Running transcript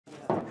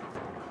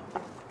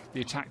The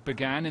attack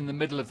began in the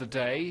middle of the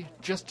day,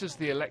 just as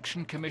the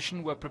Election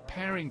Commission were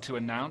preparing to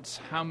announce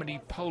how many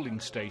polling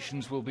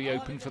stations will be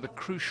open for the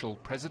crucial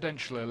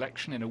presidential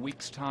election in a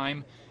week's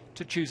time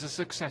to choose a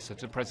successor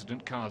to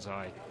President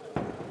Karzai.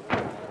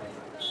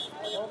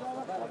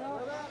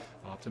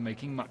 After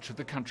making much of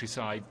the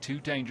countryside too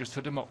dangerous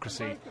for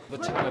democracy, the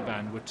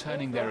Taliban were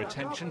turning their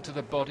attention to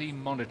the body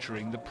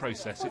monitoring the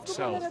process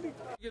itself.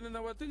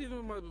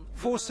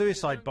 4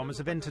 suicide bombers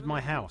have entered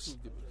my house.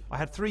 I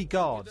had 3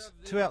 guards,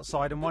 2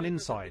 outside and 1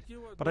 inside,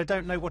 but I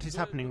don't know what is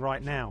happening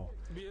right now.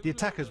 The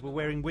attackers were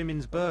wearing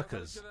women's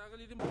burkas.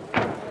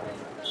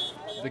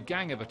 The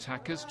gang of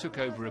attackers took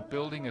over a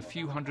building a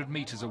few hundred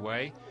meters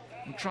away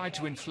and tried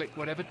to inflict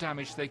whatever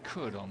damage they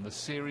could on the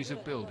series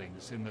of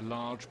buildings in the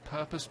large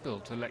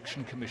purpose-built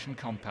Election Commission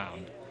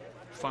compound.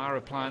 Fire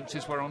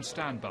appliances were on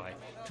standby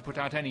to put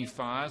out any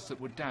fires that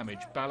would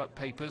damage ballot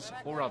papers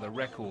or other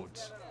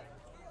records.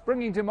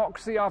 Bringing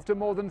democracy after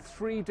more than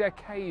 3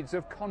 decades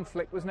of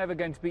conflict was never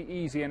going to be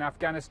easy in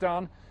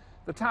Afghanistan.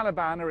 The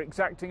Taliban are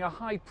exacting a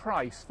high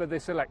price for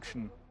this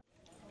election.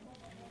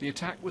 The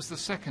attack was the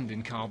second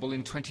in Kabul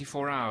in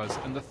 24 hours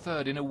and the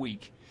third in a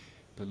week.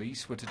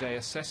 Police were today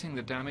assessing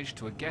the damage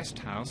to a guest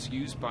house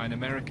used by an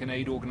American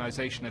aid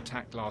organisation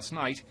attacked last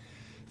night,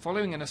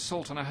 following an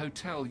assault on a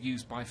hotel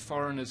used by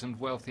foreigners and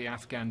wealthy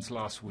Afghans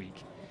last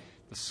week.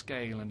 The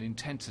scale and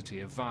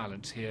intensity of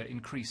violence here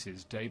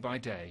increases day by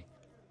day.